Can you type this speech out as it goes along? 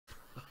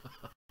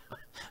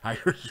I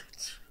heard you.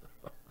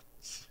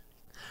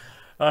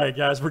 All right,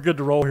 guys, we're good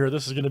to roll here.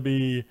 This is going to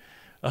be.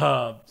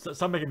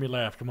 Stop making me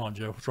laugh. Come on,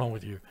 Joe. What's wrong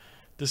with you?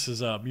 This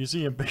is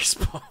Museum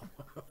Baseball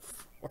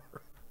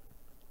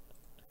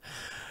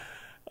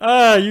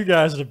 104. You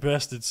guys are the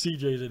best. And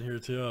CJ's in here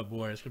too. Oh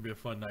boy, it's going to be a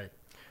fun night.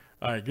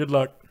 All right, good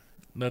luck.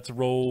 Let's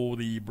roll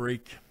the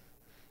break.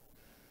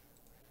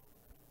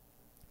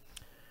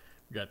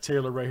 We got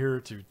Taylor right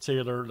here to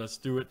Taylor. Let's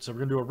do it. So we're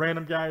going to do a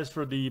random, guys,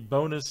 for the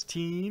bonus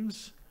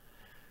teams.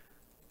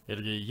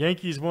 It'll get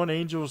Yankees 1,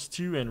 Angels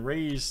 2, and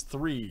Rays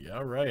 3.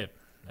 All right.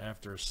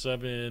 After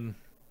 7.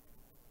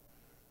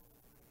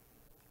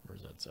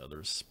 Where's that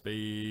other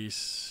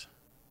space?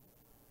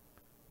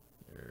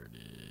 There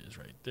it is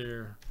right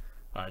there.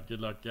 All right. Good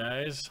luck,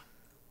 guys.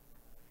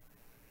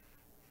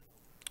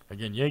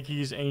 Again,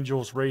 Yankees,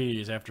 Angels,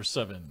 Rays after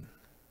 7.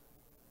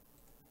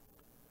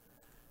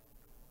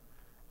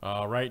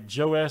 All right,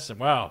 Joe S. And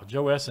wow,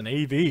 Joe S. and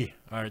AV.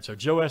 All right, so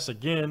Joe S.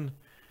 again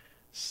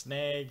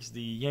snags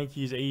the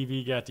Yankees.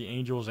 AV got the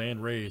Angels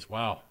and Rays.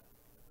 Wow.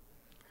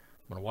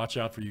 I'm going to watch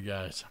out for you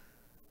guys.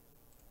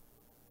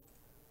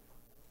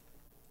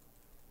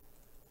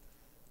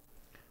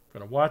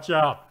 Going to watch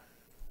out.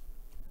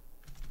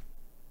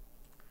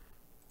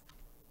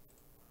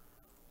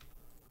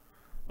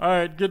 All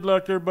right, good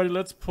luck, everybody.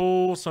 Let's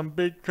pull some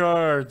big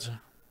cards.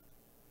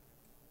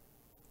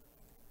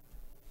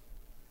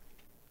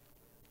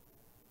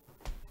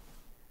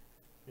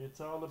 It's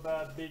all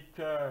about big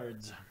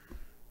cards.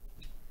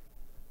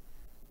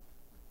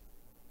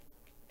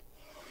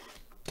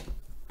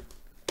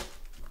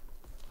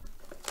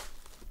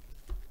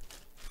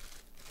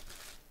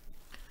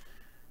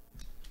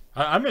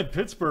 I'm in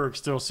Pittsburgh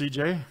still,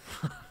 CJ.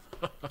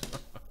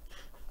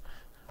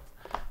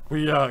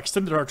 We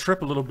extended our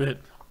trip a little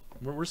bit.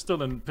 We're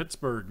still in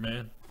Pittsburgh,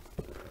 man.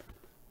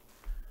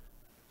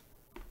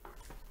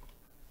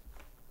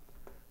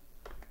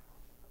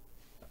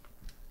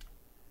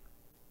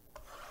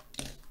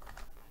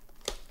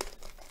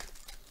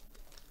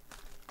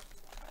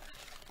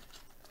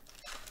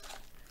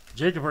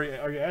 Jacob, are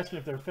you asking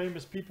if they're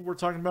famous people we're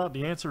talking about?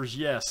 The answer is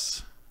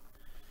yes.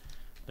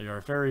 They are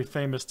very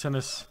famous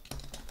tennis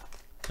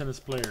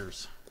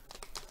players.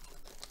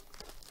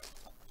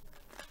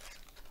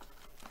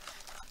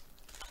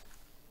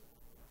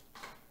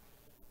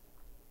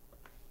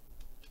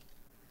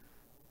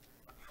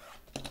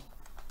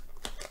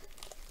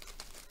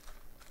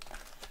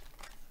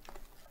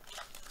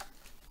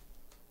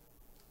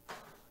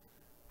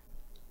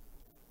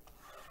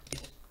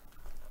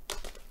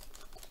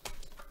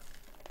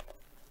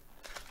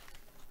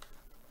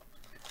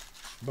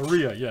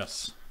 Maria,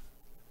 yes.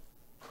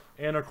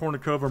 Anna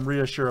Kournikova,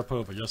 Maria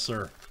Sharapova, yes,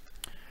 sir.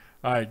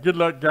 All right, good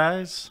luck,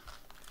 guys.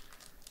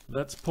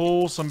 Let's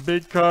pull some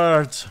big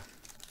cards.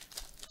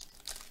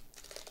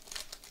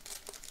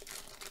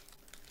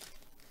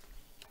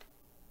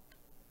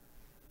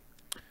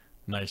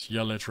 Nice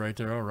Yelich right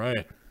there. All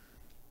right.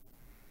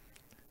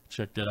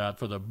 Check that out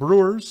for the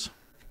Brewers.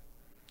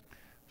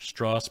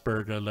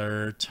 Strasburg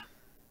alert.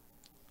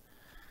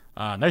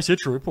 Nice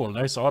hit. We pulled a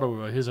nice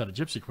auto his out of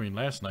Gypsy Queen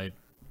last night.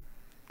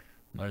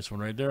 Nice one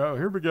right there. Oh,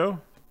 here we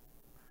go.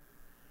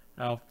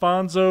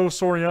 Alfonso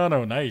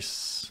Soriano.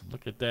 Nice.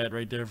 Look at that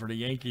right there for the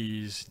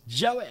Yankees.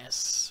 Joe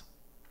S.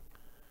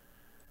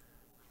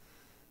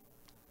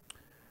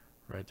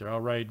 Right there.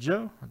 All right,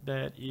 Joe.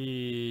 That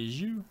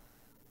is you.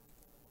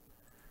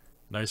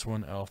 Nice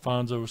one.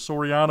 Alfonso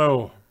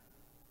Soriano.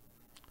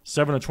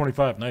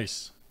 7/25.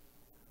 Nice.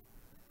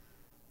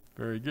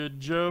 Very good,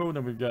 Joe. And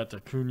then we've got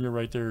Acuna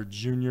right there,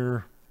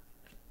 Junior.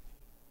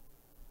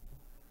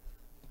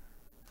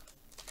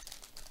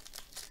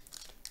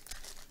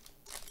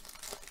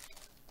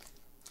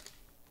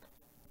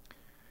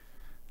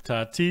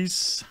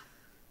 Tatis.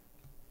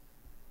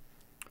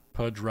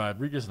 Pudge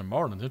Rodriguez and the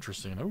Marlins.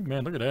 Interesting. Oh,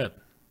 man, look at that.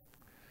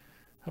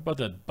 How about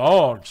that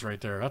Boggs right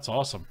there? That's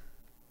awesome.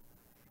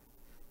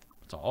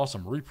 It's an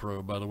awesome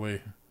repro, by the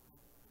way.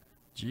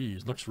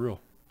 Jeez, looks real.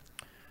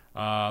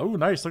 Oh,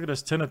 nice. Look at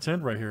this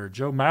 10/10 right here.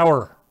 Joe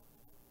Mauer.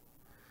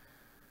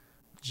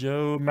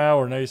 Joe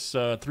Mauer. Nice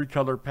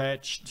 3-color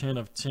patch.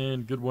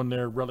 10/10. Good one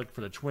there. Relic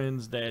for the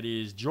Twins. That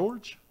is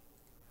George.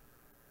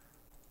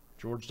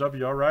 George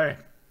W. All right.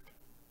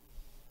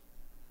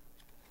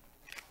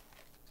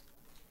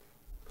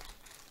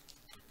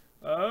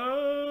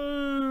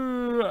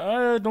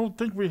 I don't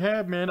think we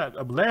have, man.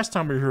 Last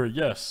time we were here,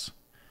 yes.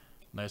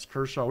 Nice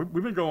Kershaw.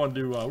 We've been going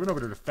to, we went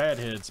over to the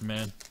Fatheads,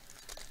 man.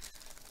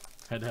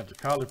 Had to have the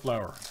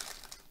cauliflower.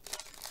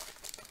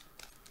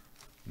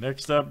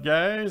 Next up,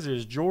 guys,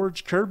 is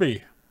George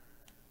Kirby.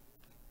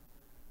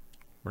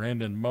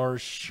 Brandon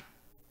Marsh.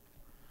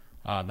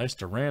 Nice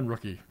Duran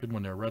rookie. Good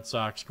one there. Red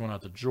Sox going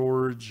out to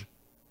George.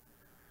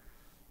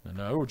 And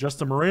oh,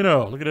 Justin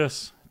Moreno. Look at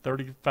this.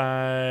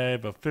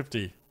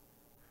 35/50.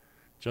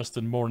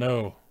 Justin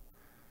Morneau.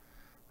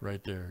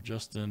 Right there.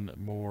 Justin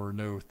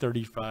Morneau.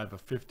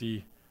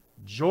 35/50.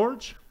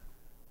 George.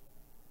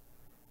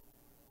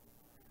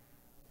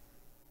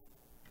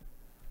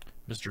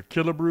 Mr.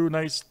 Killebrew.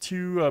 Nice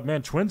 2.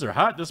 Man, Twins are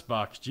hot this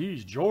box.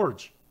 Jeez,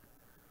 George.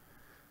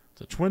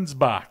 The Twins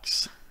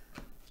box.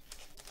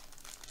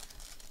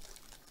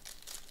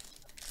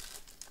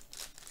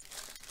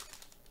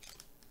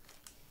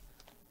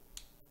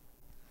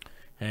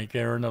 Hank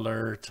Aaron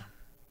alert.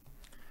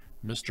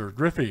 Mr.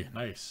 Griffey,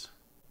 nice.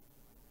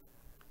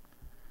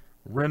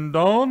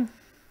 Rendon.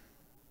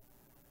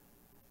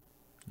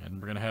 And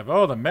we're going to have,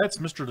 oh, the Mets,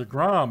 Mr.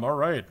 DeGrom. All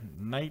right,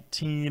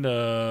 19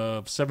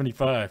 of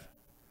 75.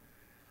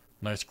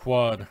 Nice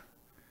quad.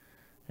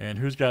 And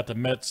who's got the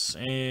Mets?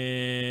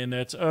 And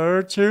that's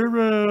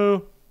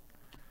Arturo.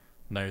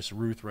 Nice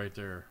Ruth right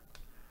there.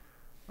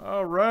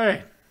 All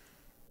right.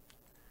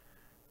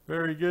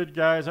 Very good,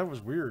 guys. That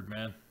was weird,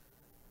 man.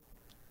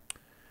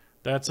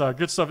 That's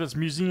good stuff. That's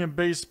Museum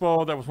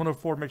Baseball. That was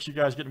 104. Make sure you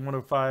guys get in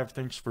 105.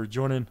 Thanks for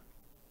joining.